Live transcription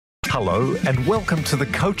Hello and welcome to the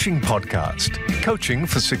Coaching Podcast, Coaching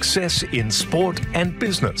for Success in Sport and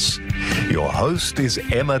Business. Your host is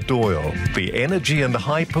Emma Doyle, the energy and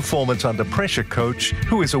high performance under pressure coach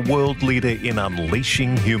who is a world leader in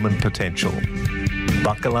unleashing human potential.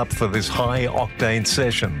 Buckle up for this high octane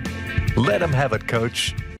session. Let them have it,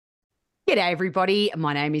 coach. G'day, everybody.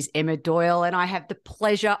 My name is Emma Doyle, and I have the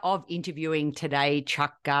pleasure of interviewing today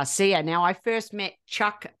Chuck Garcia. Now, I first met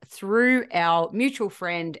Chuck through our mutual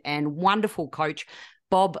friend and wonderful coach,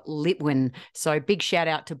 Bob Litwin. So big shout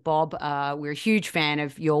out to Bob. We're a huge fan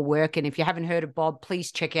of your work. And if you haven't heard of Bob,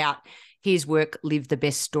 please check out his work, Live the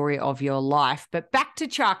Best Story of Your Life. But back to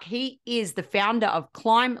Chuck. He is the founder of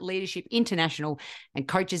Climb Leadership International and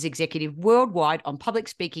coaches executive worldwide on public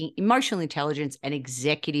speaking, emotional intelligence, and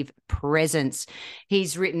executive presence.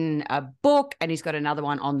 He's written a book and he's got another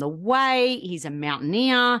one on the way. He's a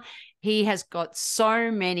mountaineer. He has got so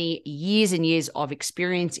many years and years of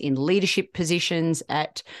experience in leadership positions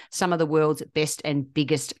at some of the world's best and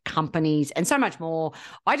biggest companies and so much more.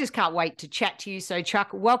 I just can't wait to chat to you. So, Chuck,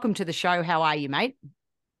 welcome to the show. How are you, mate?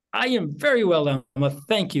 I am very well, Emma.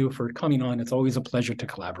 Thank you for coming on. It's always a pleasure to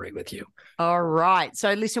collaborate with you. All right.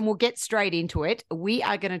 So, listen, we'll get straight into it. We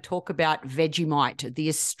are going to talk about Vegemite, the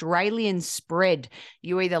Australian spread.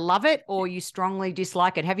 You either love it or you strongly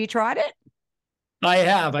dislike it. Have you tried it? I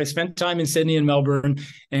have. I spent time in Sydney and Melbourne.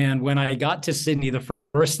 And when I got to Sydney, the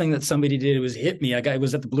first thing that somebody did was hit me. A guy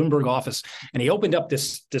was at the Bloomberg office and he opened up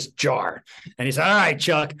this jar and he said, "All right,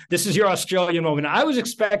 Chuck, this is your Australian moment." I was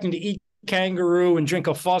expecting to eat kangaroo and drink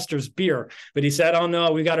a Foster's beer, but he said, "Oh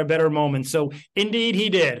no, we got a better moment." So indeed he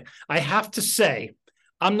did. I have to say,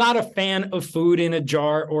 I'm not a fan of food in a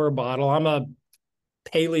jar or a bottle. I'm a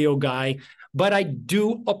paleo guy, but I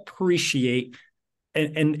do appreciate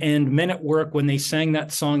and Men at Work, when they sang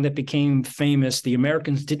that song that became famous, the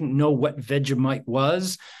Americans didn't know what Vegemite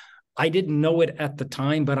was. I didn't know it at the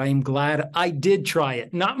time, but I am glad I did try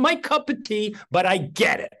it. Not my cup of tea, but I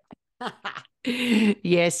get it.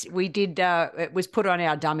 Yes, we did. It was put on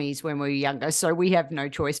our dummies when we were younger, so we have no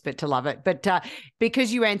choice but to love it. But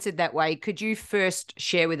because you answered that way, could you first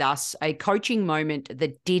share with us a coaching moment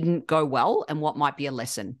that didn't go well and what might be a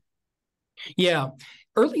lesson? Yeah.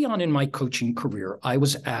 Early on in my coaching career, I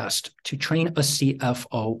was asked to train a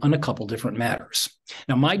CFO on a couple different matters.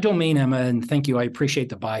 Now, my domain, Emma, and thank you, I appreciate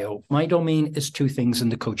the bio. My domain is two things in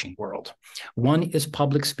the coaching world. One is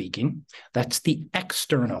public speaking. That's the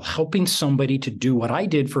external, helping somebody to do what I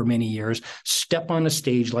did for many years, step on a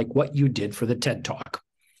stage like what you did for the TED Talk.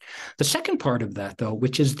 The second part of that, though,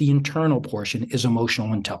 which is the internal portion, is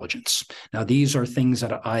emotional intelligence. Now, these are things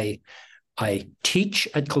that I teach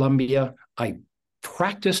at Columbia. I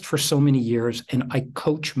practiced for so many years, and I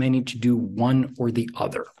coach many to do one or the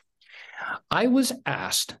other. I was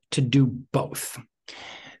asked to do both.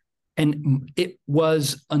 And it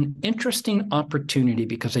was an interesting opportunity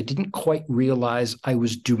because I didn't quite realize I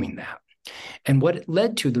was doing that. And what it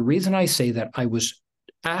led to, the reason I say that, I was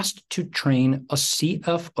asked to train a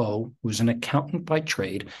CFO, who's an accountant by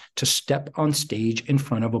trade, to step on stage in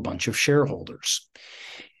front of a bunch of shareholders.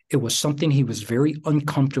 It was something he was very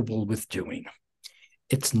uncomfortable with doing.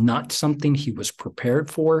 It's not something he was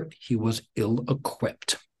prepared for. He was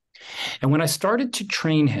ill-equipped. And when I started to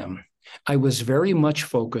train him, I was very much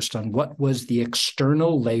focused on what was the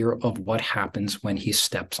external layer of what happens when he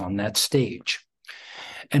steps on that stage.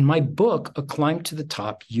 And my book, A Climb to the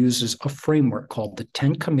Top, uses a framework called the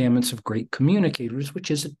 10 Commandments of Great Communicators, which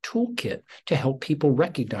is a toolkit to help people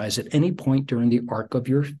recognize at any point during the arc of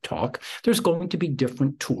your talk, there's going to be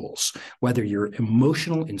different tools, whether you're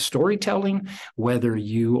emotional in storytelling, whether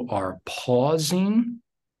you are pausing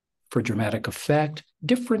for dramatic effect,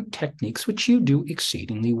 different techniques, which you do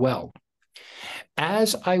exceedingly well.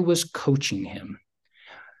 As I was coaching him,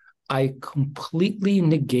 I completely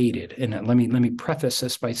negated, and let me preface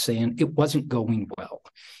this by saying it wasn't going well.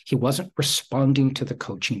 He wasn't responding to the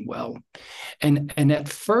coaching well. And at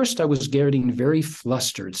first I was getting very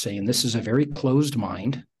flustered, saying this is a very closed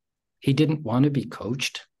mind. He didn't want to be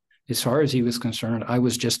coached. As far as he was concerned, I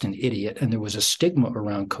was just an idiot, and there was a stigma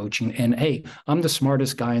around coaching. And hey, I'm the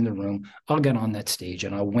smartest guy in the room. I'll get on that stage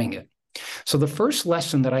and I'll wing it. So the first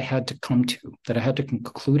lesson that I had to come to, that I had to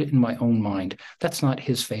conclude it in my own mind, that's not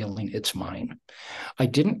his failing, it's mine. I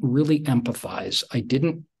didn't really empathize.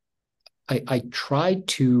 I tried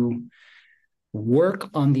to work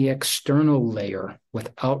on the external layer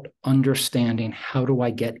without understanding how do I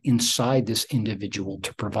get inside this individual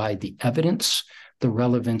to provide the evidence, the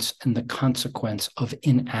relevance, and the consequence of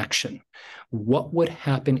inaction. What would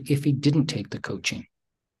happen if he didn't take the coaching?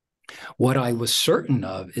 What I was certain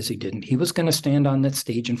of is he didn't. He was going to stand on that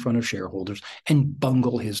stage in front of shareholders and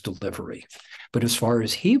bungle his delivery. But as far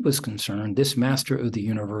as he was concerned, this master of the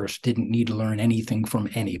universe didn't need to learn anything from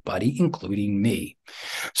anybody, including me.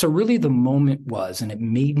 So really the moment was, and it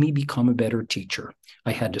made me become a better teacher.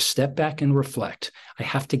 I had to step back and reflect. I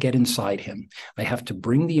have to get inside him. I have to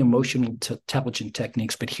bring the emotional intelligence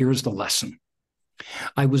techniques, but here's the lesson.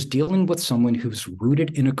 I was dealing with someone who's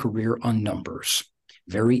rooted in a career on numbers,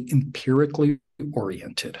 very empirically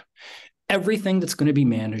oriented. Everything that's going to be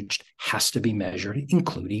managed has to be measured,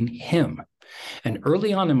 including him. And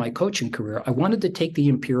early on in my coaching career, I wanted to take the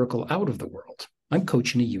empirical out of the world. I'm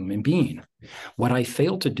coaching a human being. What I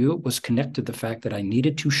failed to do was connect to the fact that I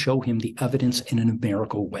needed to show him the evidence in a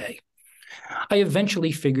numerical way. I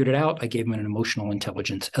eventually figured it out. I gave him an emotional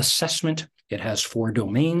intelligence assessment. It has 4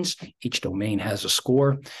 domains. Each domain has a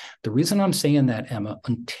score. The reason I'm saying that, Emma,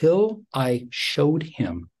 until I showed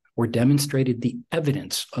him or demonstrated the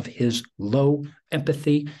evidence of his low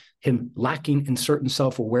empathy, him lacking in certain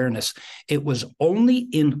self-awareness, it was only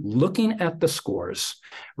in looking at the scores,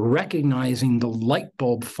 recognizing the light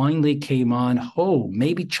bulb finally came on, oh,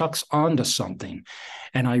 maybe Chuck's onto something.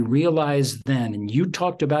 And I realized then, and you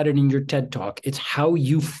talked about it in your TED Talk, it's how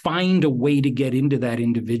you find a way to get into that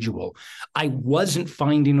individual. I wasn't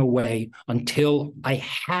finding a way until I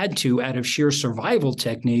had to, out of sheer survival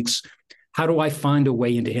techniques. How do I find a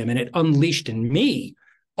way into him? And it unleashed in me,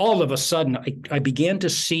 all of a sudden, I began to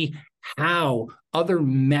see how other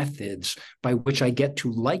methods by which I get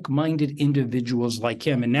to like-minded individuals like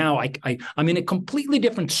him. And now I'm in a completely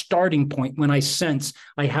different starting point when I sense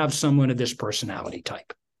I have someone of this personality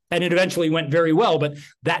type. And it eventually went very well, but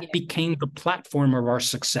that became the platform of our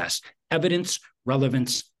success. Evidence,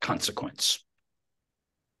 relevance, consequence.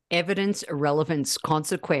 Evidence, relevance,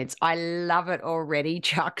 consequence. I love it already,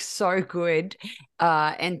 Chuck. So good.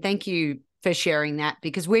 And thank you for sharing that,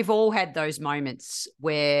 because we've all had those moments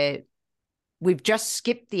where we've just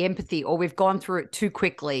skipped the empathy or we've gone through it too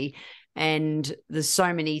quickly. And there's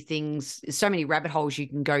so many things, so many rabbit holes you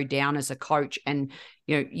can go down as a coach. And,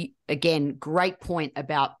 again, great point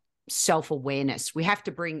about self-awareness. We have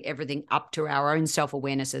to bring everything up to our own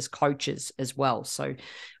self-awareness as coaches as well. So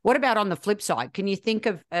what about on the flip side? Can you think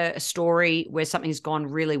of a story where something's gone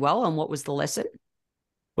really well, and what was the lesson?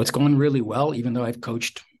 What's gone really well, even though I've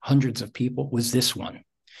coached hundreds of people, was this one.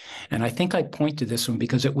 And I think I point to this one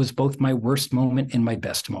because it was both my worst moment and my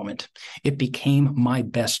best moment. It became my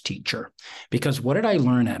best teacher. Because what did I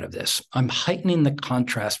learn out of this? I'm heightening the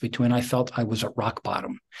contrast between I felt I was at rock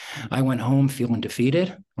bottom. I went home feeling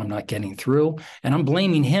defeated. I'm not getting through. And I'm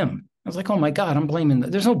blaming him. I was like, oh my God, I'm blaming.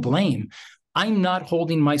 There's no blame. I'm not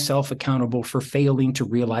holding myself accountable for failing to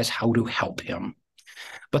realize how to help him.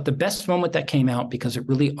 But the best moment that came out, because it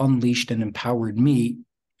really unleashed and empowered me,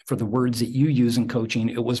 for the words that you use in coaching,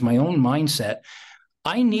 it was my own mindset.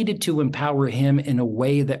 I needed to empower him in a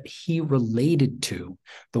way that he related to,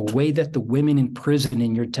 the way that the women in prison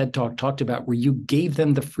in your TED Talk talked about, where you gave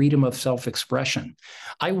them the freedom of self-expression.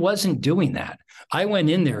 I wasn't doing that. I went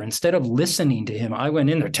in there, instead of listening to him, I went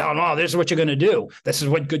in there telling him, oh, this is what you're going to do. This is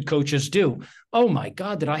what good coaches do. Oh my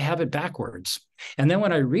God, did I have it backwards? And then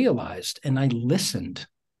when I realized and I listened,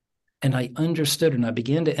 and I understood and I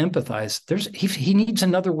began to empathize, he needs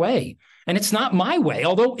another way. And it's not my way,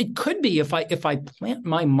 although it could be if I plant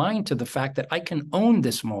my mind to the fact that I can own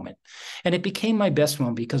this moment. And it became my best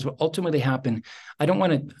moment, because what ultimately happened,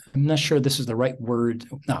 I'm not sure this is the right word.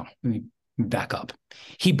 No, let me back up.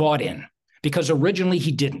 He bought in. Because originally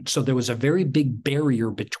he didn't. So there was a very big barrier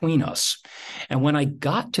between us. And when I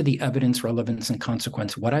got to the evidence, relevance, and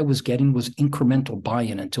consequence, what I was getting was incremental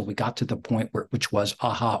buy-in until we got to the point which was,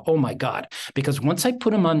 aha, oh my God. Because once I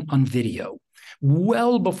put him on video,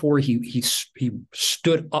 well before he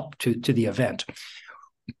stood up to the event,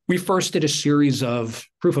 we first did a series of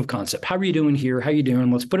proof of concept. How are you doing here? How are you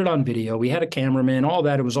doing? Let's put it on video. We had a cameraman, all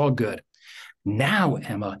that. It was all good. Now,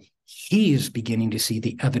 Emma, he is beginning to see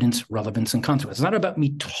the evidence, relevance, and consequence. It's not about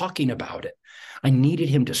me talking about it. I needed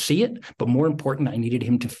him to see it, but more important, I needed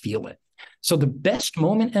him to feel it. So the best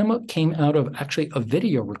moment, Emma, came out of actually a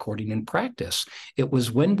video recording in practice. It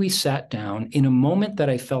was when we sat down in a moment that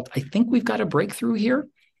I felt, I think we've got a breakthrough here.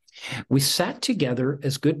 We sat together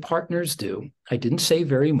as good partners do. I didn't say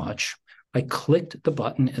very much. I clicked the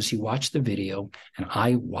button as he watched the video, and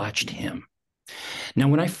I watched him. Now,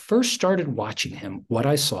 when I first started watching him, what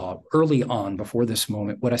I saw early on before this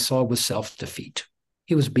moment, what I saw was self-defeat.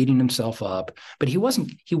 He was beating himself up, but he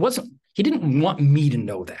didn't want me to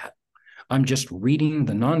know that. I'm just reading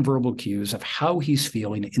the nonverbal cues of how he's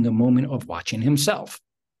feeling in the moment of watching himself.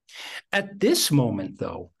 At this moment,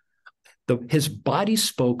 though, His body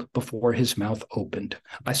spoke before his mouth opened.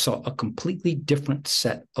 I saw a completely different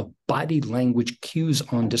set of body language cues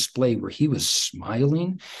on display where he was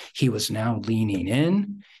smiling. He was now leaning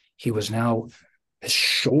in. His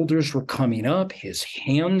shoulders were coming up, his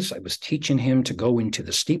hands. I was teaching him to go into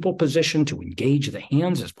the steeple position, to engage the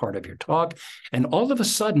hands as part of your talk. And all of a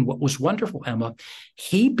sudden, what was wonderful, Emma,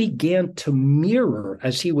 he began to mirror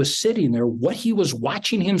as he was sitting there what he was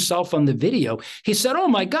watching himself on the video. He said, "Oh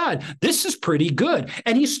my God, this is pretty good."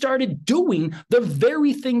 And he started doing the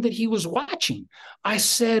very thing that he was watching. I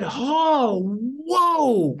said, "Oh,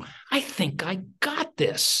 whoa, I think I got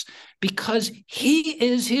this." Because he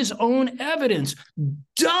is his own evidence.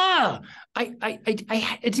 Duh! I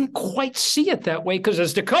didn't quite see it that way because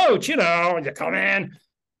as the coach, you come in.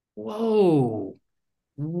 Whoa,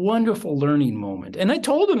 wonderful learning moment. And I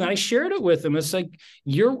told him, I shared it with him. It's like,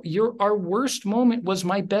 our worst moment was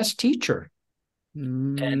my best teacher.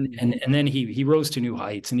 And then he rose to new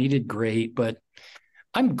heights and he did great, but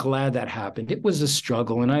I'm glad that happened. It was a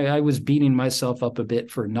struggle, and I was beating myself up a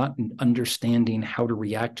bit for not understanding how to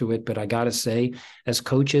react to it. But I got to say, as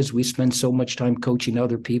coaches, we spend so much time coaching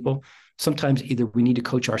other people. Sometimes either we need to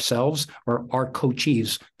coach ourselves or our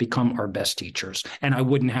coachees become our best teachers. And I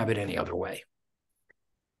wouldn't have it any other way.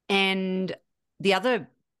 And the other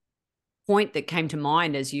point that came to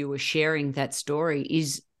mind as you were sharing that story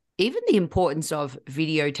is even the importance of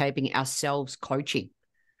videotaping ourselves coaching.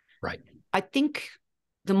 Right. I think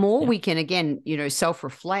the more we can, again,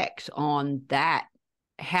 self-reflect on that,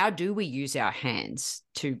 how do we use our hands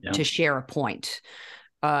to share a point?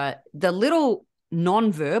 The little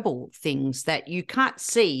non-verbal things that you can't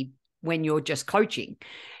see when you're just coaching,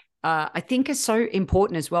 I think is so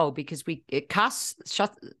important as well, because it casts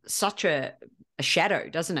such a shadow,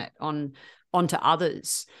 doesn't it, onto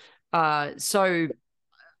others? There's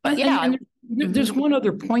one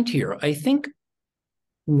other point here. I think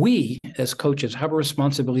we as coaches have a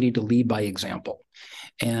responsibility to lead by example.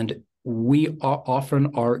 And we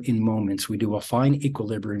often are in moments, we do a fine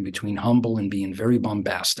equilibrium between humble and being very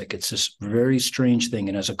bombastic. It's this very strange thing.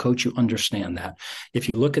 And as a coach, you understand that. If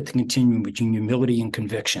you look at the continuum between humility and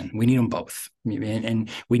conviction, we need them both. And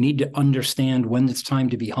we need to understand when it's time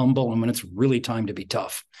to be humble and when it's really time to be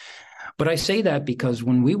tough. But I say that because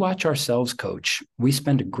when we watch ourselves coach, we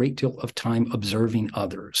spend a great deal of time observing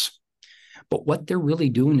others. But what they're really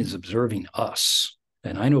doing is observing us.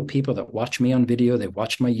 And I know people that watch me on video, they've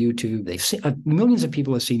watched my YouTube, they've seen millions of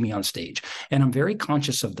people have seen me on stage. And I'm very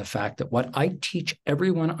conscious of the fact that what I teach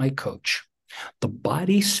everyone I coach, the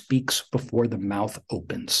body speaks before the mouth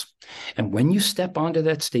opens. And when you step onto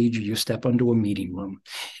that stage or you step onto a meeting room,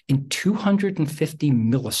 in 250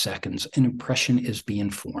 milliseconds, an impression is being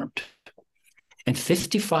formed. And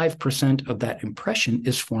 55% of that impression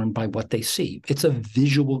is formed by what they see. It's a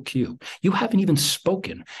visual cue. You haven't even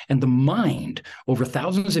spoken. And the mind, over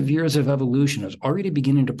thousands of years of evolution, is already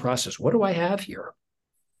beginning to process, what do I have here?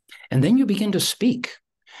 And then you begin to speak.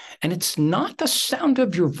 And it's not the sound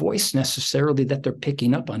of your voice necessarily that they're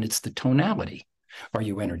picking up on. It's the tonality. Are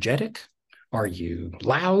you energetic? Are you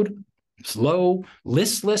loud? Slow,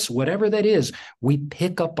 listless, whatever that is, we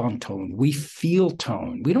pick up on tone. We feel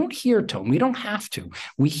tone. We don't hear tone. We don't have to.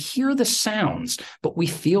 We hear the sounds, but we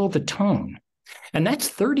feel the tone. And that's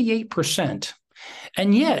 38%.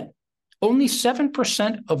 And yet, only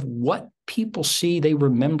 7% of what people see they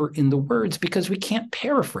remember in the words because we can't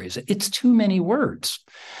paraphrase it. It's too many words.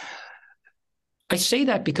 I say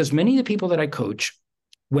that because many of the people that I coach,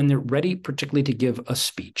 when they're ready, particularly to give a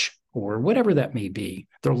speech, or whatever that may be,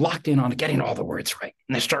 they're locked in on getting all the words right.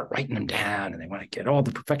 And they start writing them down and they want to get all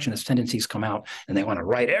the perfectionist tendencies come out and they want to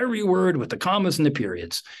write every word with the commas and the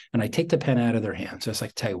periods. And I take the pen out of their hands. It's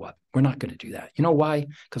like, tell you what, we're not going to do that. You know why?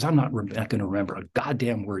 Because I'm not going to remember a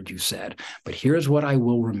goddamn word you said. But here's what I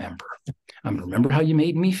will remember. I'm going to remember how you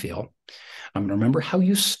made me feel. I'm going to remember how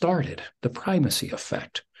you started, the primacy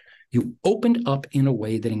effect. You opened up in a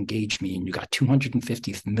way that engaged me and you got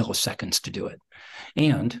 250 milliseconds to do it.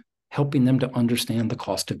 And helping them to understand the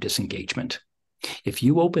cost of disengagement. If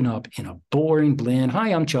you open up in a boring, bland,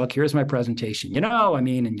 hi, I'm Chuck, here's my presentation,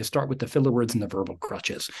 and you start with the filler words and the verbal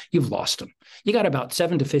crutches, you've lost them. You got about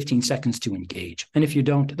 7 to 15 seconds to engage. And if you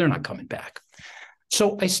don't, they're not coming back.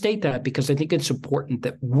 So I state that because I think it's important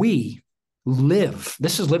that we live.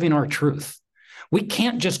 This is living our truth. We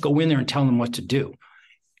can't just go in there and tell them what to do.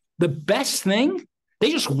 The best thing,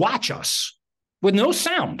 they just watch us with no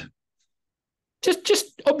sound.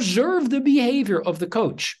 Just observe the behavior of the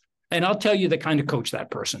coach. And I'll tell you the kind of coach that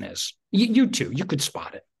person is. You too, you could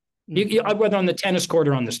spot it. Whether on the tennis court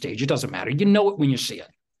or on the stage, it doesn't matter. You know it when you see it.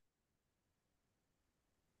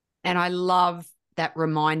 And I love that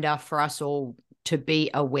reminder for us all to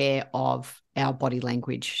be aware of our body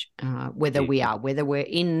language, whether we're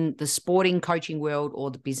in the sporting coaching world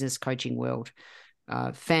or the business coaching world.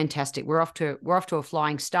 Fantastic. We're off to a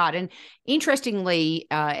flying start. And interestingly,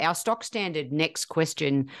 our stock standard next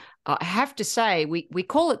question, I have to say, we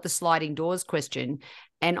call it the sliding doors question.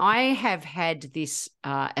 And I have had this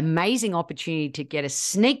amazing opportunity to get a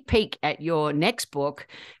sneak peek at your next book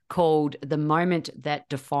called The Moment That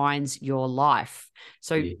Defines Your Life.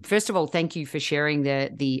 So first of all, thank you for sharing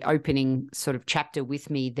the opening sort of chapter with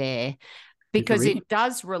me there, because it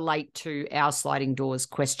does relate to our sliding doors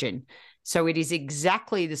question. So it is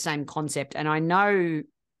exactly the same concept. And I know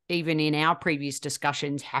even in our previous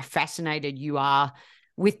discussions how fascinated you are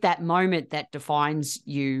with that moment that defines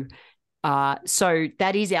you. So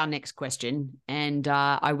that is our next question. And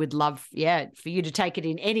I would love, for you to take it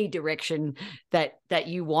in any direction that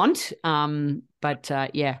you want. Go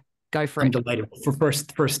for it. I'm delighted.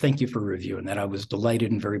 First, thank you for reviewing that. I was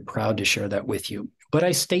delighted and very proud to share that with you. But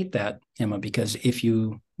I state that, Emma, because if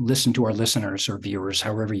you listen to our listeners or viewers,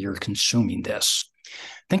 however you're consuming this,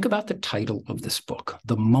 think about the title of this book,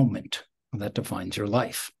 The Moment That Defines Your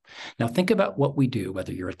Life. Now, think about what we do,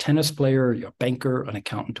 whether you're a tennis player, you're a banker, an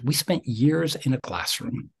accountant. We spent years in a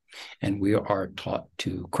classroom, and we are taught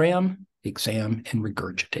to cram, exam, and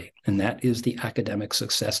regurgitate. And that is the academic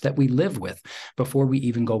success that we live with before we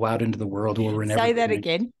even go out into the world where we're never. Say that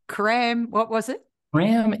again. Cram, what was it?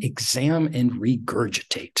 Cram, exam, and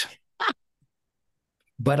regurgitate.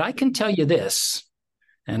 But I can tell you this,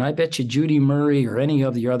 and I bet you Judy Murray or any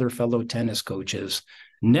of the other fellow tennis coaches,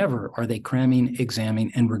 never are they cramming,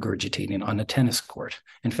 examining, and regurgitating on a tennis court.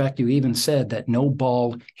 In fact, you even said that no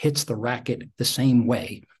ball hits the racket the same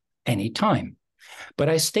way anytime. But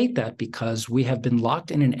I state that because we have been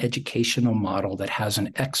locked in an educational model that has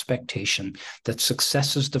an expectation that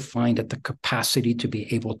success is defined at the capacity to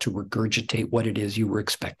be able to regurgitate what it is you were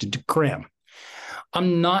expected to cram.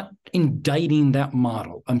 I'm not indicting that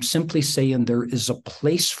model. I'm simply saying there is a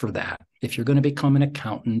place for that. If you're going to become an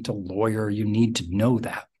accountant, a lawyer, you need to know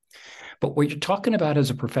that. But what you're talking about as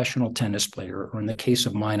a professional tennis player, or in the case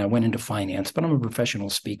of mine, I went into finance, but I'm a professional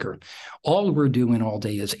speaker. All we're doing all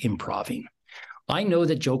day is improving. I know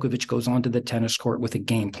that Djokovic goes onto the tennis court with a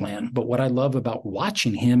game plan, but what I love about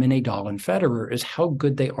watching him and Nadal and Federer is how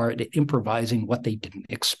good they are at improvising what they didn't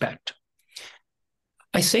expect.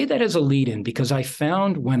 I say that as a lead-in because I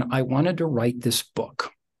found when I wanted to write this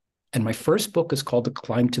book, and my first book is called The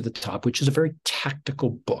Climb to the Top, which is a very tactical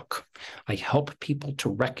book. I help people to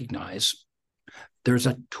recognize there's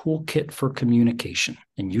a toolkit for communication,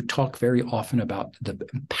 and you talk very often about the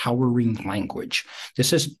empowering language.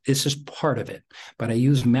 This is part of it, but I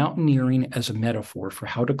use mountaineering as a metaphor for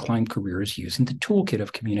how to climb careers using the toolkit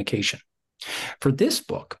of communication. For this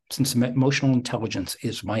book, since emotional intelligence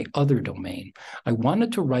is my other domain, I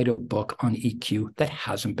wanted to write a book on EQ that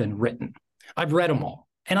hasn't been written. I've read them all,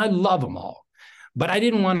 and I love them all, but I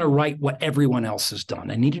didn't want to write what everyone else has done.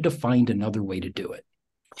 I needed to find another way to do it.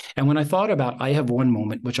 And when I thought about, I have one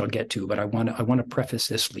moment, which I'll get to, but I want to preface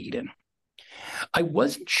this lead in. I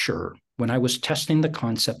wasn't sure when I was testing the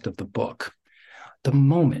concept of the book, the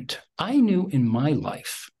moment I knew in my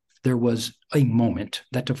life, there was a moment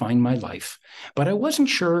that defined my life, but I wasn't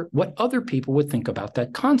sure what other people would think about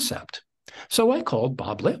that concept. So I called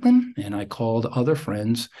Bob Littman and I called other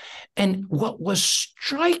friends. And what was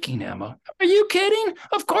striking, Emma, are you kidding?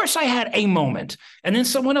 Of course I had a moment. And then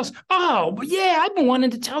someone else, oh, yeah, I've been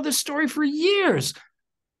wanting to tell this story for years.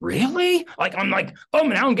 Really? I'm like, oh,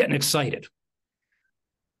 now I'm getting excited.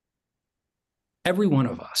 Every one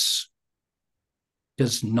of us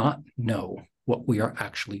does not know what we are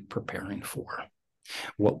actually preparing for.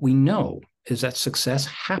 What we know is that success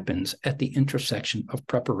happens at the intersection of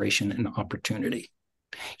preparation and opportunity.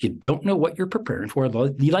 You don't know what you're preparing for.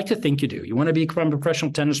 You like to think you do. You want to become a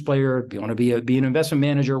professional tennis player. You want to be an investment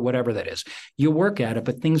manager, whatever that is. You work at it,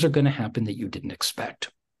 but things are going to happen that you didn't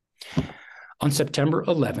expect. On September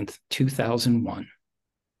 11th, 2001,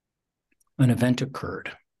 an event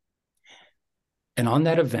occurred. And on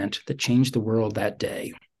that event that changed the world that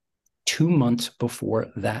day, 2 months before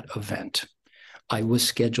that event, I was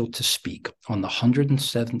scheduled to speak on the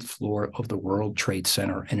 107th floor of the World Trade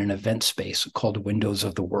Center in an event space called Windows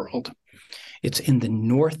of the World. It's in the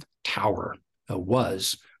North Tower,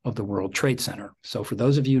 of the World Trade Center. So for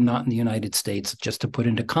those of you not in the United States, just to put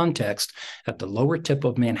into context, at the lower tip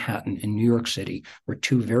of Manhattan in New York City were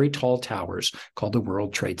two very tall towers called the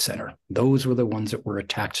World Trade Center. Those were the ones that were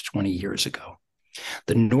attacked 20 years ago.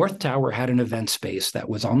 The North Tower had an event space that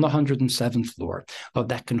was on the 107th floor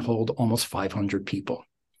that can hold almost 500 people.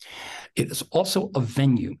 It is also a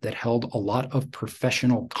venue that held a lot of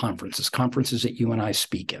professional conferences that you and I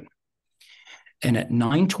speak in. And at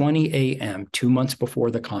 9:20 a.m., 2 months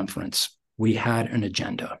before the conference, we had an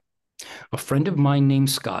agenda. A friend of mine named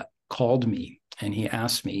Scott called me and he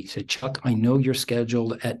asked me, he said, Chuck, I know you're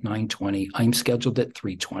scheduled at 9:20. I'm scheduled at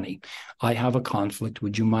 3:20. I have a conflict.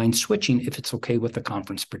 Would you mind switching if it's okay with the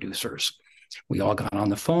conference producers? We all got on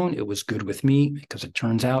the phone. It was good with me because it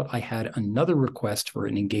turns out I had another request for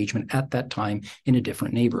an engagement at that time in a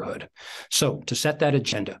different neighborhood. So to set that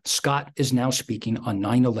agenda, Scott is now speaking on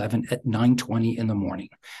 9/11 at 9:20 in the morning.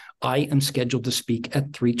 I am scheduled to speak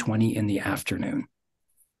at 3:20 in the afternoon.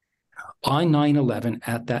 On 9/11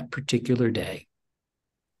 at that particular day,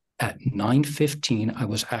 at 9:15, I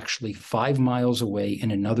was actually 5 miles away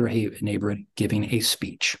in another neighborhood giving a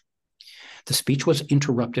speech. The speech was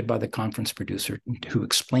interrupted by the conference producer who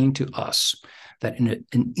explained to us that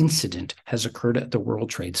an incident has occurred at the World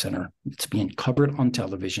Trade Center. It's being covered on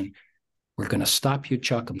television. We're going to stop you,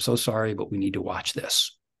 Chuck. I'm so sorry, but we need to watch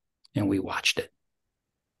this. And we watched it.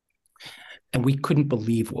 And we couldn't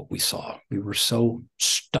believe what we saw. We were so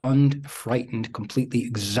stunned, frightened, completely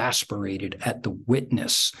exasperated at the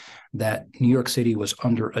witness that New York City was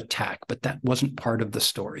under attack. But that wasn't part of the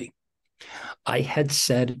story. I had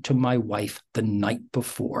said to my wife the night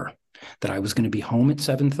before that I was going to be home at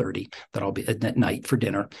 7:30, that I'll be at night for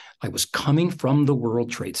dinner. I was coming from the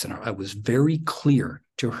World Trade Center. I was very clear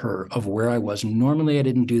to her of where I was. Normally, I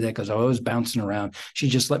didn't do that because I was bouncing around. She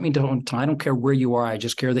just let me know, I don't care where you are. I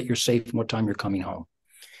just care that you're safe and what time you're coming home.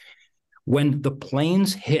 When the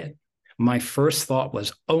planes hit, my first thought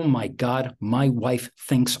was, oh my God, my wife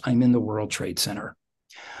thinks I'm in the World Trade Center.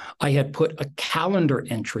 I had put a calendar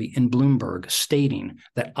entry in Bloomberg stating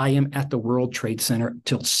that I am at the World Trade Center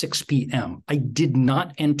till 6 p.m. I did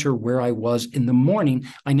not enter where I was in the morning.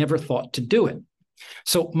 I never thought to do it.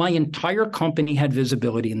 So my entire company had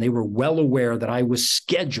visibility, and they were well aware that I was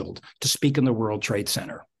scheduled to speak in the World Trade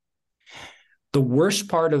Center. The worst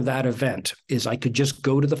part of that event is I could just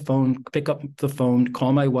go to the phone, pick up the phone,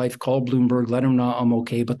 call my wife, call Bloomberg, let them know I'm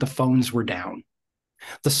okay, but the phones were down.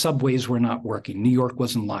 The subways were not working. New York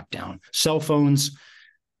was in lockdown. Cell phones,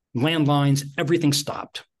 landlines, everything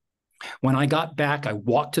stopped. When I got back, I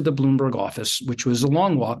walked to the Bloomberg office, which was a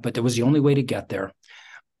long walk, but that was the only way to get there.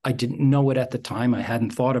 I didn't know it at the time. I hadn't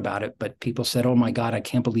thought about it, but people said, oh my God, I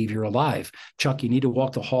can't believe you're alive. Chuck, you need to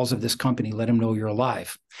walk the halls of this company. Let them know you're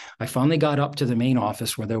alive. I finally got up to the main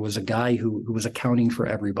office where there was a guy who was accounting for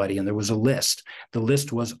everybody, and there was a list. The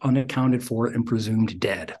list was unaccounted for and presumed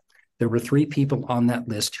dead. There were 3 people on that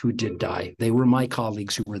list who did die. They were my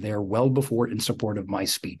colleagues who were there well before in support of my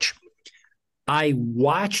speech. I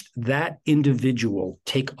watched that individual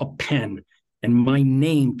take a pen and my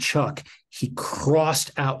name, Chuck, he crossed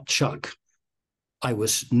out Chuck. I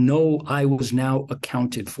was now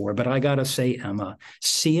accounted for. But I got to say, Emma,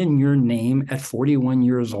 seeing your name at 41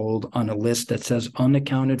 years old on a list that says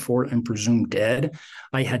unaccounted for and presumed dead,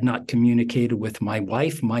 I had not communicated with my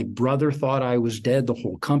wife. My brother thought I was dead. The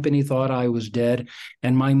whole company thought I was dead.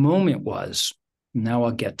 And my moment was, now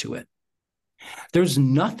I'll get to it. There's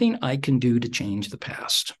nothing I can do to change the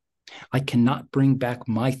past. I cannot bring back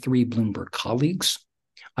my 3 Bloomberg colleagues.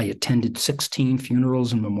 I attended 16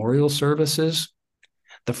 funerals and memorial services.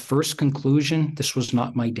 The first conclusion, this was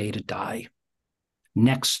not my day to die.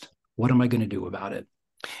 Next, what am I going to do about it?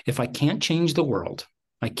 If I can't change the world,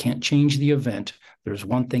 I can't change the event, there's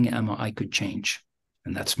one thing, Emma, I could change,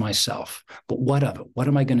 and that's myself. But what of it? What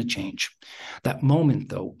am I going to change? That moment,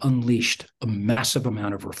 though, unleashed a massive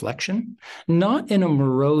amount of reflection, not in a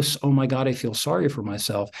morose, oh my God, I feel sorry for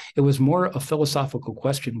myself. It was more a philosophical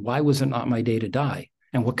question. Why was it not my day to die?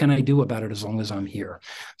 And what can I do about it as long as I'm here?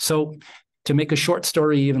 So to make a short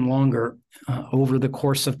story even longer, over the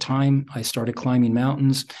course of time, I started climbing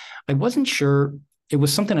mountains. I wasn't sure. It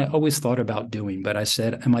was something I always thought about doing, but I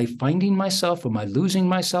said, am I finding myself? Am I losing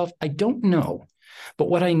myself? I don't know. But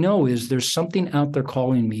what I know is there's something out there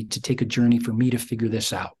calling me to take a journey for me to figure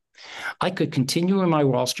this out. I could continue in my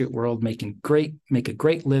Wall Street world, make a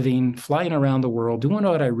great living, flying around the world, doing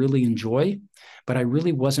what I really enjoy, but I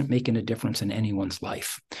really wasn't making a difference in anyone's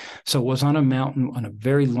life. So I was on a mountain on a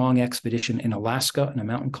very long expedition in Alaska, on a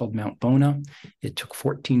mountain called Mount Bona. It took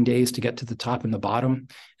 14 days to get to the top and the bottom,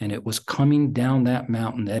 and it was coming down that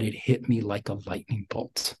mountain that it hit me like a lightning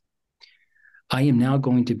bolt. I am now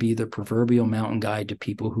going to be the proverbial mountain guide to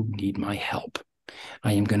people who need my help.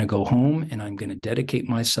 I am going to go home and I'm going to dedicate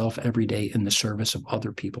myself every day in the service of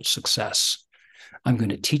other people's success. I'm going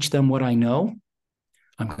to teach them what I know.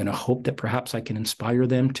 I'm going to hope that perhaps I can inspire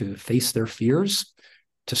them to face their fears,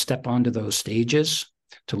 to step onto those stages,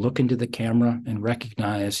 to look into the camera and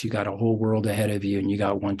recognize you got a whole world ahead of you and you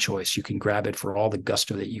got one choice. You can grab it for all the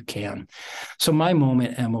gusto that you can. So my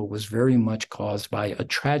moment, Emma, was very much caused by a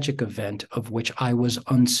tragic event of which I was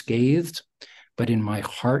unscathed, but in my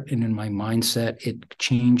heart and in my mindset, it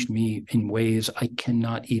changed me in ways I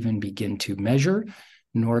cannot even begin to measure,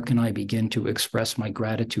 nor can I begin to express my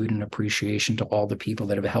gratitude and appreciation to all the people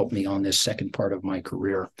that have helped me on this second part of my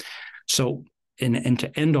career. So, and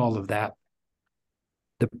to end all of that,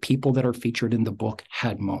 the people that are featured in the book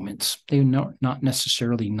had moments. They were not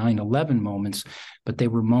necessarily 9/11 moments, but they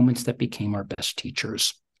were moments that became our best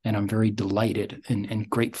teachers. And I'm very delighted and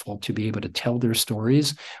grateful to be able to tell their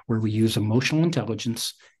stories where we use emotional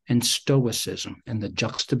intelligence and stoicism and the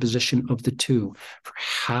juxtaposition of the two for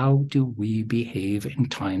how do we behave in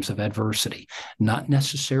times of adversity, not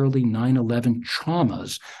necessarily 9/11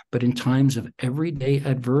 traumas, but in times of everyday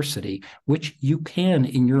adversity, which you can,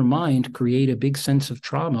 in your mind, create a big sense of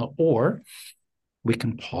trauma, or we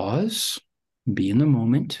can pause, be in the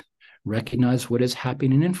moment, recognize what is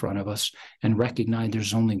happening in front of us, and recognize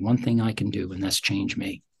there's only one thing I can do, and that's change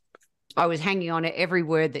me. I was hanging on to every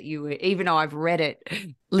word that you were, even though I've read it,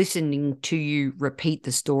 listening to you repeat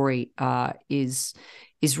the story is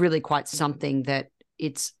really quite something that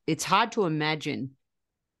it's hard to imagine.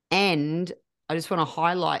 And I just want to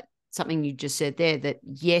highlight something you just said there, that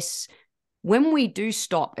yes, when we do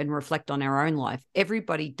stop and reflect on our own life,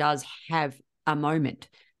 everybody does have a moment.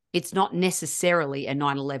 It's not necessarily a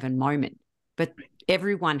 9/11 moment, but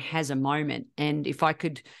everyone has a moment. And if I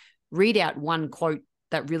could read out one quote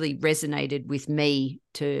that really resonated with me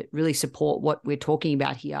to really support what we're talking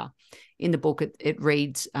about here. In the book, it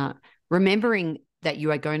reads, remembering that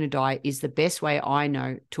you are going to die is the best way I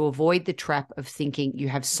know to avoid the trap of thinking you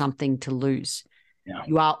have something to lose. Yeah.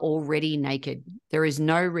 You are already naked. There is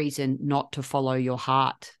no reason not to follow your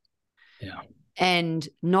heart. Yeah. And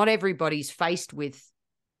not everybody's faced with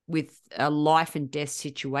a life and death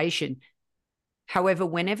situation. However,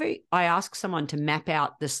 whenever I ask someone to map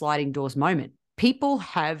out the sliding doors moment, people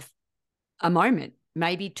have a moment,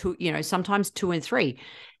 maybe two, sometimes 2 and 3.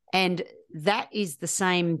 And that is the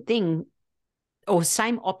same thing or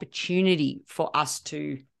same opportunity for us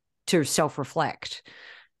to self-reflect.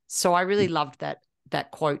 So I really loved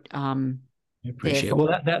that quote. I appreciate it.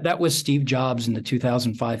 Well, that was Steve Jobs in the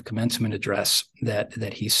 2005 commencement address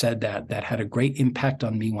that he said that had a great impact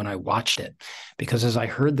on me when I watched it, because as I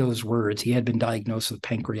heard those words, he had been diagnosed with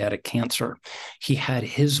pancreatic cancer. He had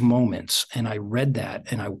his moments, and I read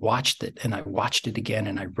that and I watched it and I watched it again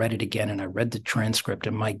and I read it again and I read the transcript,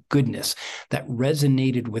 and my goodness, that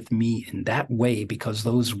resonated with me in that way, because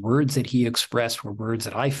those words that he expressed were words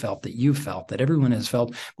that I felt, that you felt, that everyone has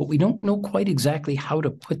felt, but we don't know quite exactly how to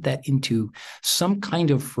put that into some kind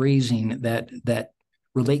of phrasing that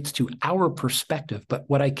relates to our perspective. But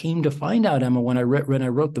what I came to find out, Emma, when I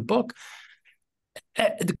wrote the book,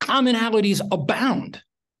 the commonalities abound.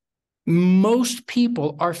 Most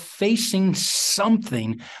people are facing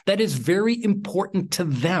something that is very important to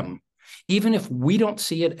them. Even if we don't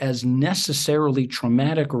see it as necessarily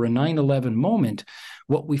traumatic or a 9/11 moment,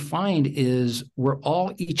 what we find is we're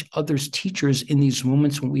all each other's teachers in these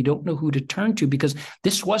moments when we don't know who to turn to, because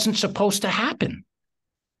this wasn't supposed to happen.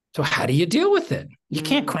 So how do you deal with it? You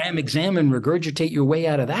can't cram, exam, and regurgitate your way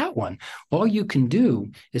out of that one. All you can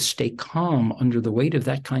do is stay calm under the weight of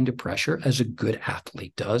that kind of pressure, as a good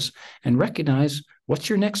athlete does, and recognize what's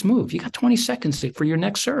your next move. You got 20 seconds for your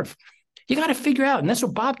next serve. You got to figure out, and that's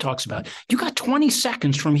what Bob talks about. You got 20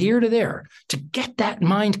 seconds from here to there to get that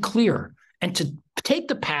mind clear and to take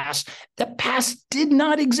the past. The past did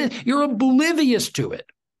not exist. You're oblivious to it,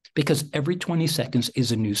 because every 20 seconds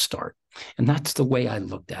is a new start. And that's the way I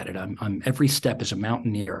looked at it. I'm every step as a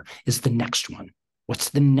mountaineer is the next one. What's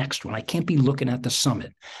the next one? I can't be looking at the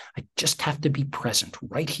summit. I just have to be present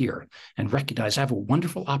right here and recognize I have a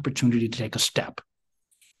wonderful opportunity to take a step.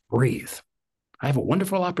 Breathe. I have a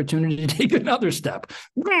wonderful opportunity to take another step.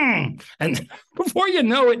 And before you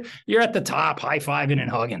know it, you're at the top, high-fiving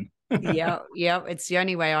and hugging. Yeah. It's the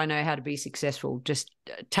only way I know how to be successful. Just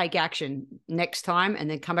take action next time and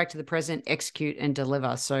then come back to the present, execute and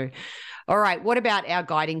deliver. So, all right. What about our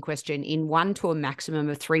guiding question? In 1 to a maximum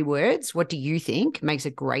of 3 words, what do you think makes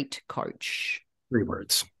a great coach? 3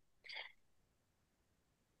 words.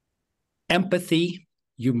 Empathy,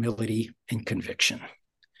 humility, and conviction.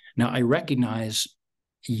 Now, I recognize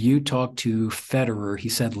you talked to Federer, he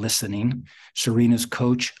said listening. Serena's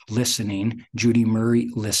coach, listening. Judy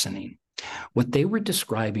Murray, listening. What they were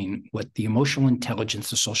describing, what the emotional intelligence,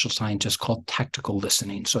 the social scientists call tactical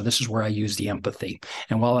listening. So this is where I use the empathy.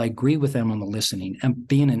 And while I agree with them on the listening, and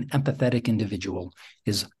being an empathetic individual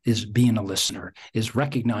is being a listener, is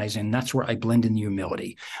recognizing that's where I blend in the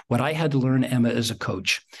humility. What I had to learn, Emma, as a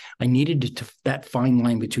coach, I needed that fine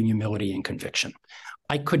line between humility and conviction.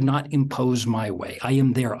 I could not impose my way. I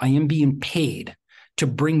am there. I am being paid to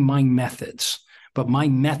bring my methods. But my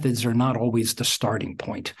methods are not always the starting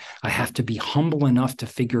point. I have to be humble enough to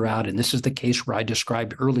figure out, and this is the case where I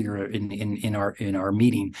described earlier in our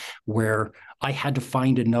meeting, where I had to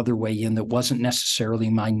find another way in that wasn't necessarily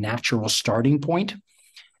my natural starting point.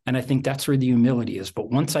 And I think that's where the humility is. But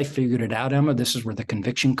once I figured it out, Emma, this is where the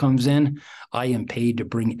conviction comes in. I am paid to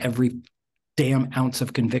bring every damn ounce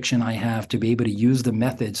of conviction I have to be able to use the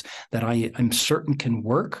methods that I'm certain can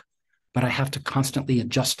work. But I have to constantly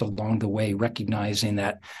adjust along the way, recognizing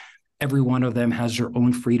that every one of them has their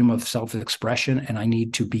own freedom of self-expression, and I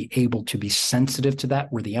need to be able to be sensitive to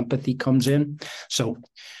that, where the empathy comes in. So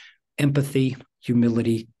empathy,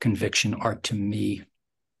 humility, conviction are, to me,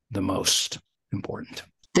 the most important.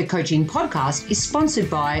 The Coaching Podcast is sponsored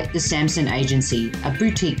by the Samson Agency, a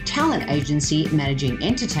boutique talent agency managing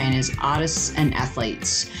entertainers, artists, and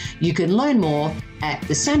athletes. You can learn more at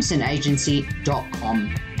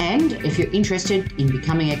thesamsonagency.com. And if you're interested in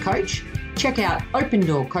becoming a coach, check out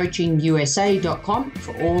opendoorcoachingusa.com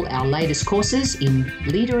for all our latest courses in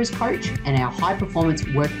Leader as Coach and our High Performance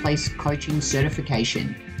Workplace Coaching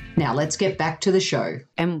certification. Now let's get back to the show.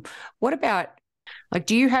 And what about,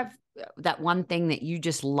 do you have that one thing that you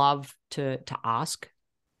just love to ask?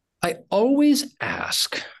 I always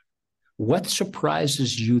ask, what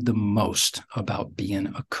surprises you the most about being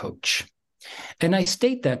a coach? And I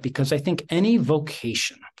state that because I think any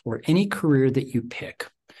vocation or any career that you pick,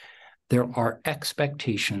 there are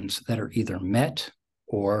expectations that are either met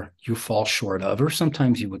or you fall short of, or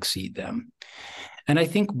sometimes you exceed them. And I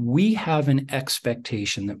think we have an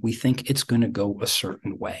expectation that we think it's going to go a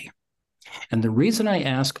certain way. And the reason I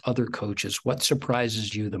ask other coaches, what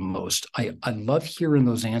surprises you the most? I love hearing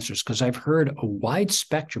those answers because I've heard a wide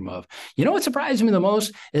spectrum of, what surprises me the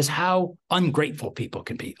most is how ungrateful people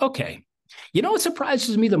can be. Okay. What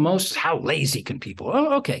surprises me the most is how lazy can people.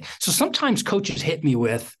 Oh, okay. So sometimes coaches hit me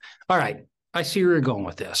with, all right, I see where you're going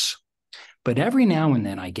with this. But every now and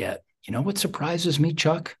then I get, what surprises me,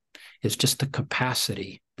 Chuck, is just the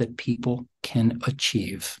capacity that people can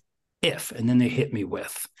achieve. And then they hit me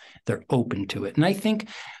with, they're open to it. And I think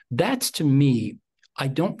that's, to me, I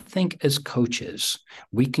don't think as coaches,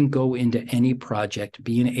 we can go into any project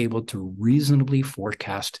being able to reasonably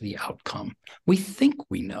forecast the outcome. We think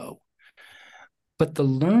we know. But the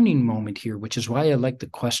learning moment here, which is why I like the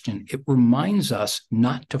question, it reminds us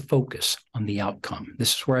not to focus on the outcome.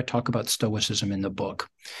 This is where I talk about stoicism in the book.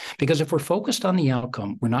 Because if we're focused on the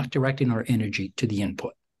outcome, we're not directing our energy to the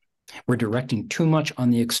input. We're directing too much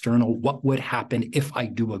on the external, what would happen if I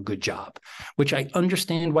do a good job, which I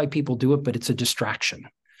understand why people do it, but it's a distraction.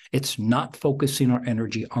 It's not focusing our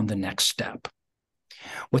energy on the next step.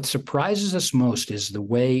 What surprises us most is the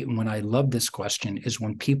way, when I love this question, is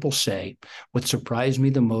when people say, what surprised me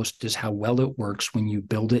the most is how well it works when you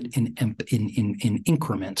build it in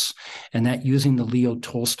increments. And that, using the Leo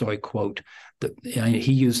Tolstoy quote,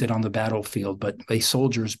 he used it on the battlefield, but a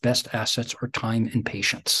soldier's best assets are time and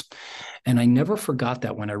patience. And I never forgot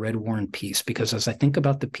that when I read War and Peace, because as I think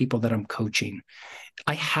about the people that I'm coaching,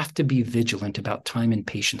 I have to be vigilant about time and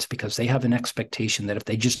patience, because they have an expectation that if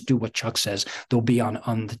they just do what Chuck says, they'll be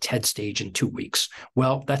on the TED stage in 2 weeks.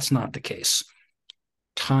 Well, that's not the case.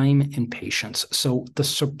 Time and patience. So the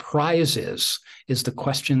surprise is the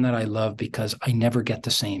question that I love, because I never get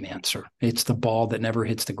the same answer. It's the ball that never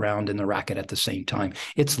hits the ground and the racket at the same time.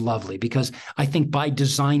 It's lovely because I think by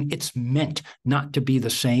design, it's meant not to be the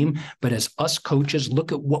same. But as us coaches,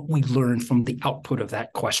 look at what we learn from the output of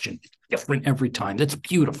that question. It's different every time. It's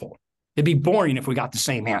beautiful. It'd be boring if we got the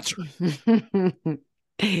same answer.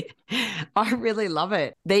 I really love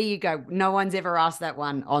it. There you go. No one's ever asked that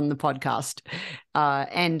one on the podcast.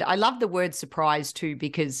 And I love the word surprise too,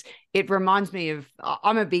 because it reminds me of,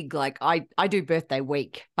 I'm a big, I do birthday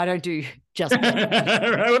week. I don't do just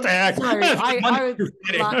birthday. What the heck? So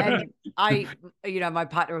my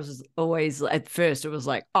partner was always, at first it was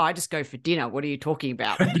like, oh, I just go for dinner. What are you talking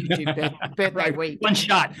about? You do birthday right. week. One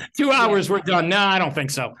shot, 2 hours, we're done. No, I don't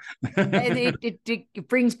think so. And it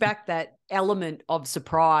brings back that element of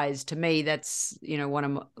surprise to me. That's,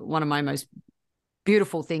 one of my most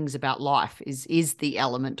beautiful things about life is the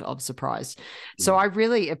element of surprise. So I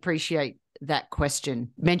really appreciate that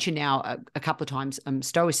question. Mentioned now a couple of times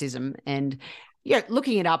stoicism, and yeah,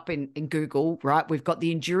 looking it up in Google, right? We've got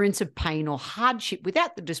the endurance of pain or hardship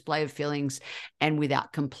without the display of feelings and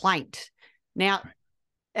without complaint. Now,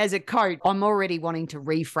 as a coach, I'm already wanting to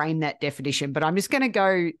reframe that definition, but I'm just going to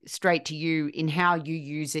go straight to you in how you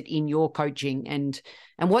use it in your coaching, and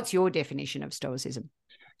what's your definition of stoicism?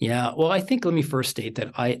 Yeah, well, I think let me first state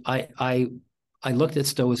that I looked at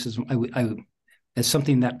stoicism as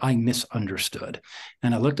something that I misunderstood.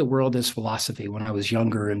 And I looked at the world as philosophy when I was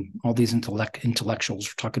younger, and all these intellectuals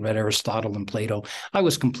were talking about Aristotle and Plato. I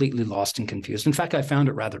was completely lost and confused. In fact, I found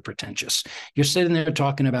it rather pretentious. You're sitting there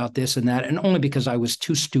talking about this and that, and only because I was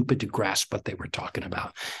too stupid to grasp what they were talking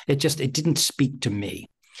about. It didn't speak to me.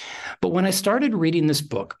 But when I started reading this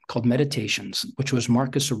book called Meditations, which was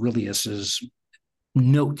Marcus Aurelius's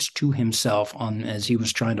notes to himself on as he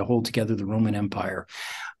was trying to hold together the Roman Empire,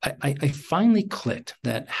 I finally clicked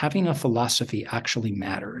that having a philosophy actually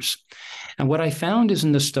matters. And what I found is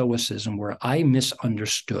in the Stoicism where I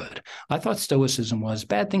misunderstood. I thought Stoicism was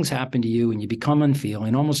bad things happen to you and you become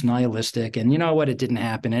unfeeling, almost nihilistic, and you know what, it didn't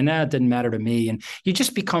happen, and it didn't matter to me, and you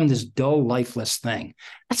just become this dull, lifeless thing.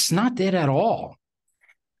 That's not it at all.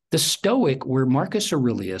 The Stoic were Marcus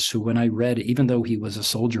Aurelius, who, when I read, even though he was a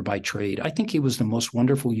soldier by trade, I think he was the most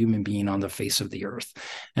wonderful human being on the face of the earth.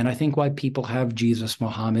 And I think why people have Jesus,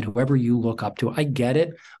 Muhammad, whoever you look up to, I get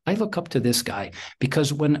it. I look up to this guy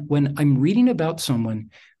because when I'm reading about someone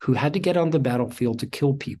who had to get on the battlefield to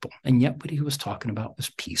kill people, and yet what he was talking about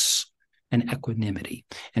was peace and equanimity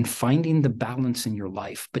and finding the balance in your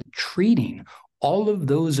life, but treating all of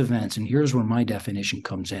those events, and here's where my definition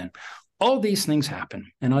comes in. All these things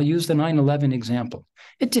happen, and I'll use the 9/11 example.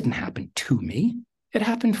 It didn't happen to me. It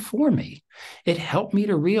happened for me. It helped me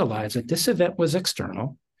to realize that this event was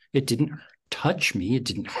external. It didn't touch me. It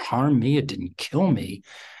didn't harm me. It didn't kill me,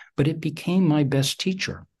 but it became my best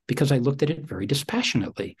teacher because I looked at it very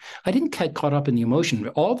dispassionately. I didn't get caught up in the emotion.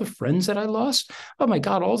 All the friends that I lost, oh my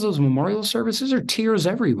God, all those memorial services are tears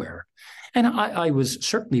everywhere. And I was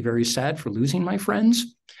certainly very sad for losing my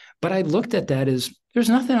friends, but I looked at that as there's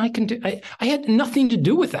nothing I can do. I had nothing to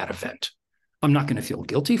do with that event. I'm not going to feel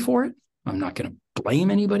guilty for it. I'm not going to blame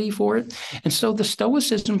anybody for it. And so the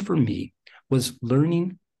Stoicism for me was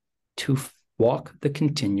learning to walk the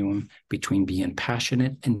continuum between being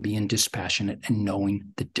passionate and being dispassionate and knowing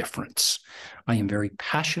the difference. I am very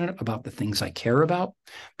passionate about the things I care about,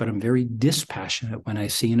 but I'm very dispassionate when I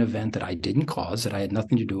see an event that I didn't cause, that I had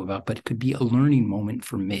nothing to do about, but it could be a learning moment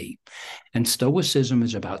for me. And Stoicism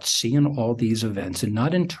is about seeing all these events and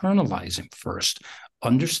not internalizing first,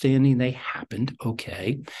 understanding they happened,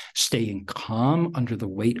 okay, staying calm under the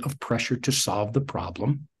weight of pressure to solve the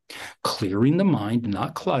problem, clearing the mind,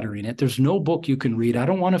 not cluttering it. There's no book you can read. I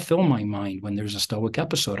don't want to fill my mind when there's a Stoic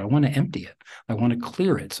episode. I want to empty it. I want to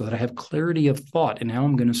clear it so that I have clarity of thought in how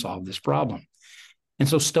I'm going to solve this problem. And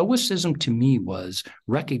so Stoicism to me was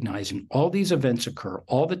recognizing all these events occur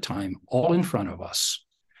all the time, all in front of us,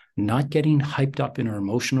 not getting hyped up in our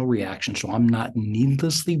emotional reaction so I'm not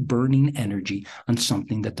needlessly burning energy on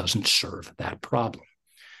something that doesn't serve that problem.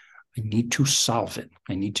 I need to solve it.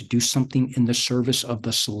 I need to do something in the service of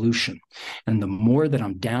the solution. And the more that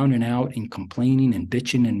I'm down and out and complaining and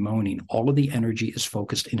bitching and moaning, all of the energy is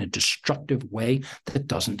focused in a destructive way that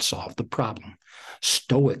doesn't solve the problem.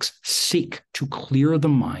 Stoics seek to clear the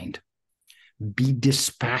mind, be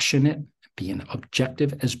dispassionate, being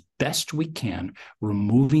objective as best we can,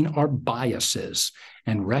 removing our biases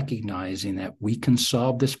and recognizing that we can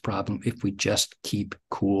solve this problem if we just keep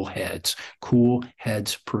cool heads. Cool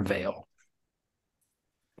heads prevail.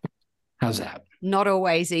 How's that? Not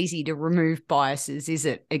always easy to remove biases, is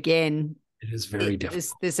it? Again, it is very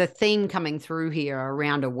difficult. There's a theme coming through here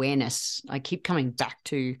around awareness. I keep coming back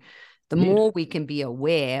to the more we can be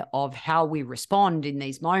aware of how we respond in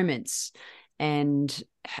these moments, and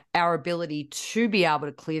our ability to be able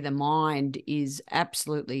to clear the mind is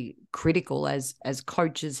absolutely critical as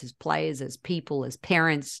coaches, as players, as people, as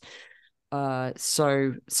parents.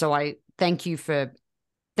 So I thank you for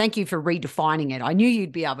redefining it. I knew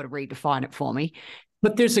you'd be able to redefine it for me.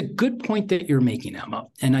 But there's a good point that you're making, Emma,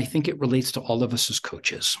 and I think it relates to all of us as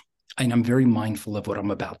coaches. And I'm very mindful of what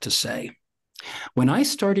I'm about to say. When I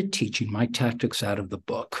started teaching my tactics out of the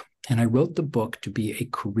book, and I wrote the book to be a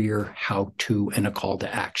career how-to and a call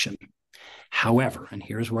to action. However, and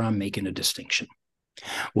here's where I'm making a distinction.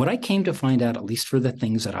 What I came to find out, at least for the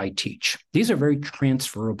things that I teach, these are very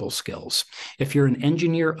transferable skills. If you're an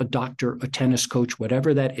engineer, a doctor, a tennis coach,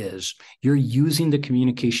 whatever that is, you're using the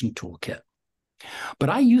communication toolkit.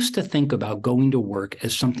 But I used to think about going to work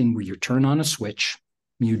as something where you turn on a switch,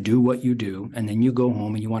 you do what you do, and then you go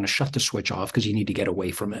home and you want to shut the switch off because you need to get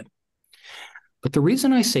away from it. But the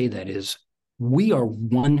reason I say that is We are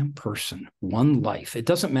one person, one life. It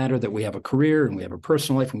doesn't matter that we have a career and we have a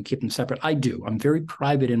personal life and we keep them separate. I do. I'm very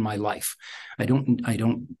private in my life. I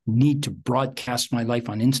don't need to broadcast my life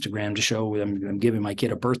on Instagram to show I'm giving my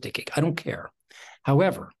kid a birthday cake. I don't care.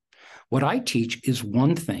 However, what I teach is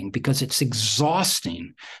one thing, because it's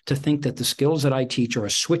exhausting to think that the skills that I teach are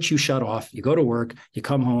a switch you shut off, you go to work, you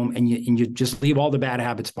come home, and you just leave all the bad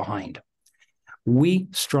habits behind. We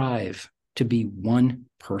strive to be one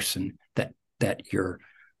person, that your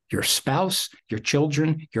spouse, your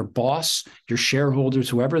children, your boss, your shareholders,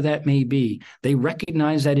 whoever that may be, they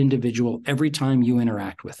recognize that individual every time you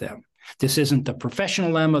interact with them. This isn't the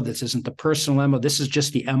professional Emma. This isn't the personal Emma. This is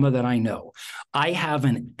just the Emma that I know. I have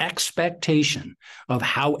an expectation of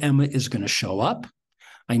how Emma is going to show up.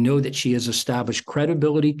 I know that she has established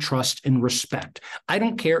credibility, trust, and respect. I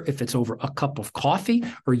don't care if it's over a cup of coffee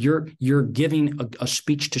or you're giving a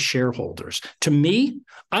speech to shareholders. To me,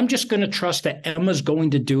 I'm just going to trust that Emma's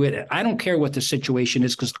going to do it. I don't care what the situation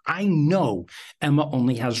is, because I know Emma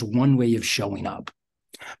only has one way of showing up.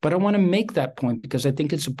 But I want to make that point because I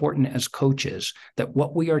think it's important as coaches that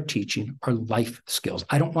what we are teaching are life skills.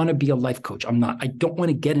 I don't want to be a life coach. I'm not. I don't want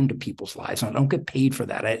to get into people's lives. I don't get paid for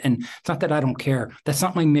that. And it's not that I don't care. That's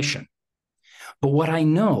not my mission. But what I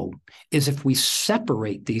know is if we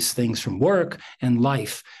separate these things from work and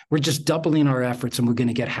life, we're just doubling our efforts and we're going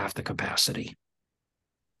to get half the capacity.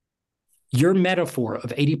 Your metaphor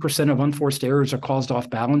of 80% of unforced errors are caused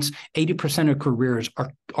off balance, 80% of careers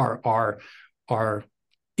are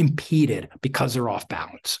impeded because they're off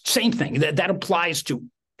balance. Same thing. That applies to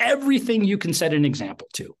everything you can set an example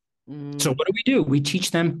to. So what do? We teach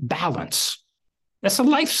them balance. That's a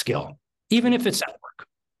life skill, even if it's at work.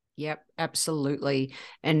 Yep, absolutely.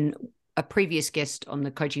 And a previous guest on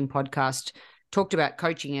the coaching podcast talked about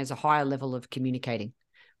coaching as a higher level of communicating,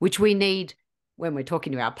 which we need when we're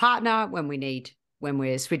talking to our partner, when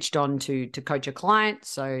we're switched on to coach a client.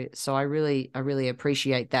 So I really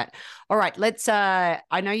appreciate that. All right, let's I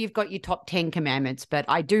know you've got your top 10 commandments, but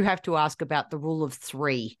I do have to ask about the rule of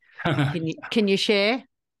 3. Can you share?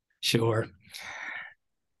 Sure.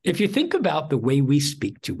 If you think about the way we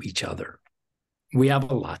speak to each other, we have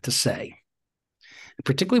a lot to say.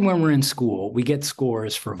 Particularly when we're in school, we get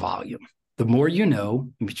scores for volume. The more you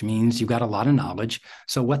know, which means you've got a lot of knowledge.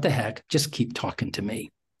 So what the heck, just keep talking to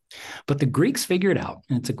me. But the Greeks figured out,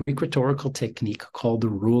 and it's a Greek rhetorical technique called the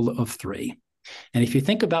rule of 3. And if you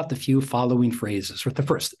think about the few following phrases, or the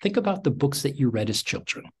first, think about the books that you read as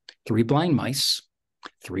children. 3 Blind Mice,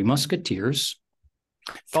 3 Musketeers,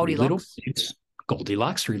 3 Little Pigs,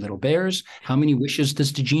 Goldilocks, 3 Little Bears. How many wishes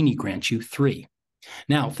does the genie grant you? 3.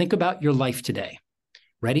 Now, think about your life today.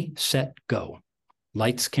 Ready, set, go.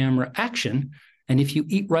 Lights, camera, action. And if you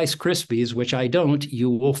eat Rice Krispies, which I don't, you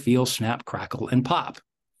will feel snap, crackle, and pop.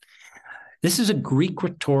 This is a Greek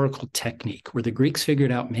rhetorical technique where the Greeks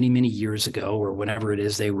figured out many, many years ago, or whenever it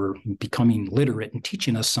is they were becoming literate and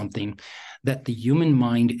teaching us something, that the human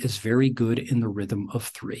mind is very good in the rhythm of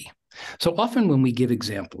 3. So often when we give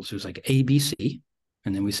examples, there's like A, B, C,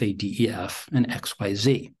 and then we say D, E, F, and X, Y,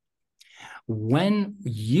 Z. When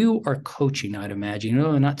you are coaching, I'd imagine,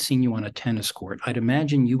 I'm not seeing you on a tennis court, I'd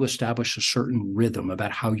imagine you establish a certain rhythm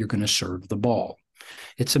about how you're going to serve the ball.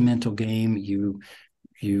 It's a mental game.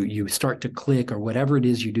 You start to click or whatever it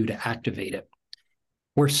is you do to activate it.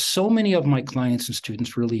 Where so many of my clients and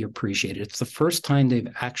students really appreciate it, it's the first time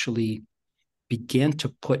they've actually began to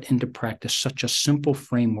put into practice such a simple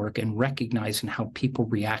framework and recognizing how people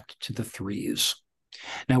react to the 3s.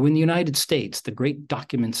 Now, in the United States, the great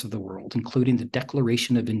documents of the world, including the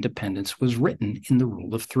Declaration of Independence, was written in the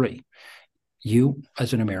rule of 3. You,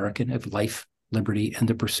 as an American, have life, liberty, and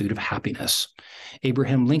the pursuit of happiness.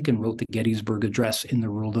 Abraham Lincoln wrote the Gettysburg Address in the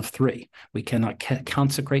rule of 3. We cannot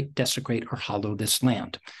consecrate, desecrate, or hollow this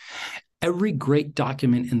land. Every great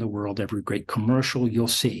document in the world, every great commercial you'll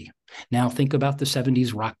see. Now think about the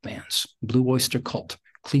 70s rock bands, Blue Oyster Cult,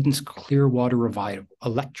 Creedence Clearwater Revival,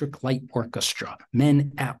 Electric Light Orchestra,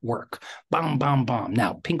 Men at Work, Bomb, Bomb, Bomb.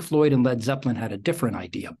 Now, Pink Floyd and Led Zeppelin had a different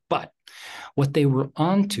idea, but what they were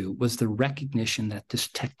onto was the recognition that this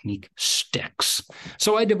technique sticks.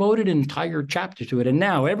 So I devoted an entire chapter to it. And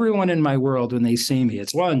now everyone in my world, when they see me,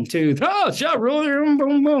 it's 1, 2, oh, Chuck, boom,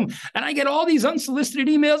 boom, boom. And I get all these unsolicited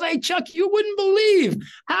emails. Hey, Chuck, you wouldn't believe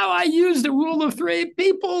how I used the rule of 3.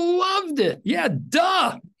 People loved it. Yeah,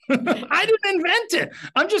 duh. I didn't invent it.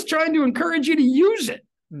 I'm just trying to encourage you to use it.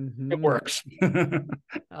 Mm-hmm. It works.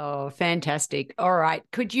 Oh, fantastic. All right.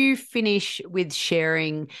 Could you finish with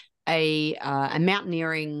sharing a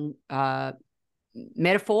mountaineering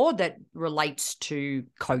metaphor that relates to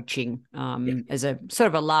coaching as a sort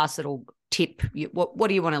of a last little tip? What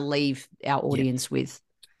do you want to leave our audience with?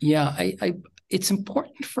 Yeah, it's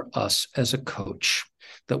important for us as a coach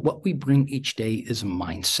that what we bring each day is a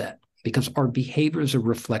mindset, because our behavior is a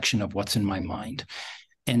reflection of what's in my mind.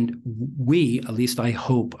 And at least I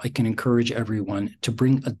hope I can encourage everyone to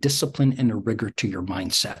bring a discipline and a rigor to your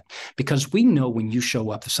mindset, because we know when you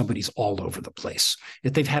show up, if somebody's all over the place,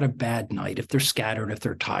 if they've had a bad night, if they're scattered, if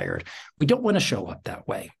they're tired, we don't want to show up that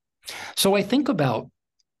way. So I think about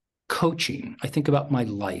coaching. I think about my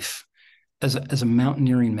life as a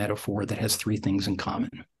mountaineering metaphor that has three things in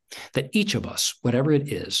common. That each of us, whatever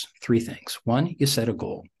it is, three things. One, you set a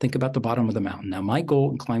goal. Think about the bottom of the mountain. Now, my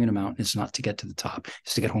goal in climbing a mountain is not to get to the top,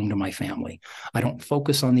 it's to get home to my family. I don't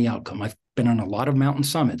focus on the outcome. I've been on a lot of mountain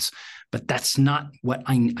summits, but that's not what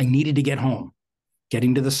I needed to get home.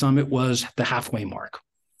 Getting to the summit was the halfway mark.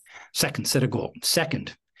 Second, set a goal.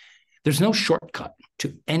 Second, there's no shortcut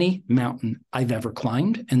to any mountain I've ever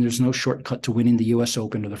climbed, and there's no shortcut to winning the US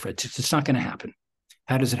Open or the Fritz. It's not going to happen.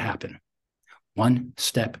 How does it happen? One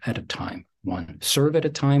step at a time, one serve at a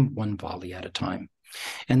time, one volley at a time.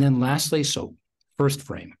 And then lastly, so first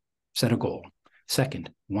frame, set a goal.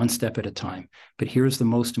 Second, one step at a time. But here's the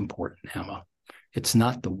most important, Emma. It's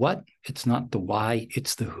not the what, it's not the why,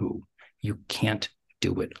 it's the who. You can't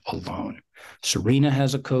do it alone. Serena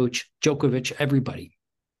has a coach, Djokovic, everybody.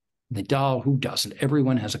 Nadal, who doesn't?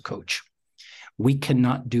 Everyone has a coach. We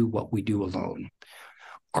cannot do what we do alone.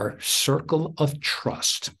 Our circle of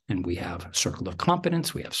trust, and we have circle of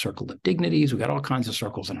competence, we have circle of dignities, we got all kinds of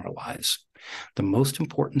circles in our lives. The most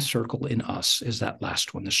important circle in us is that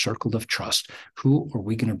last one, the circle of trust. Who are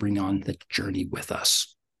we going to bring on the journey with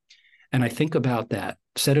us? And I think about that.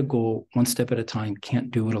 Set a goal, one step at a time, can't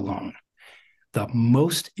do it alone. The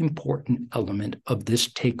most important element of this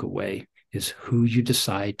takeaway is who you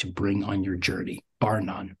decide to bring on your journey, bar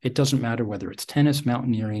none. It doesn't matter whether it's tennis,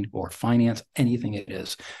 mountaineering, or finance, anything it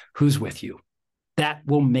is. Who's with you? That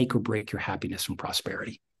will make or break your happiness and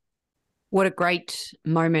prosperity. What a great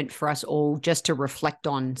moment for us all just to reflect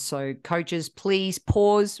on. So coaches, please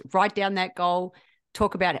pause, write down that goal,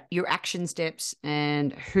 talk about your action steps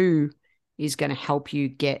and who is going to help you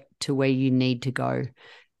get to where you need to go.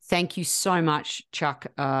 Thank you so much, Chuck.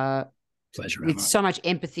 Pleasure, with Emma. so much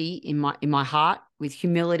empathy in my heart, with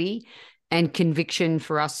humility and conviction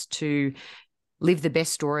for us to live the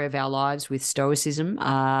best story of our lives with stoicism.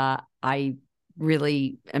 I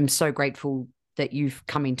really am so grateful that you've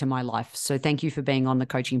come into my life. So thank you for being on the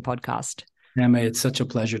Coaching Podcast. Emma, it's such a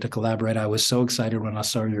pleasure to collaborate. I was so excited when I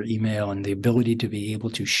saw your email and the ability to be able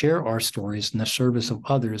to share our stories in the service of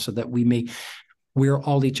others so that we're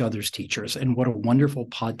all each other's teachers. And what a wonderful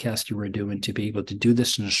podcast you were doing to be able to do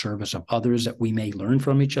this in the service of others that we may learn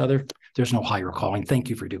from each other. There's no higher calling. Thank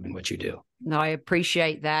you for doing what you do. No, I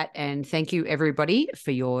appreciate that. And thank you, everybody,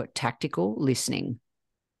 for your tactical listening.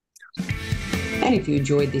 And if you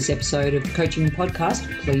enjoyed this episode of the Coaching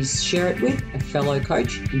Podcast, please share it with a fellow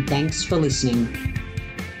coach. And thanks for listening.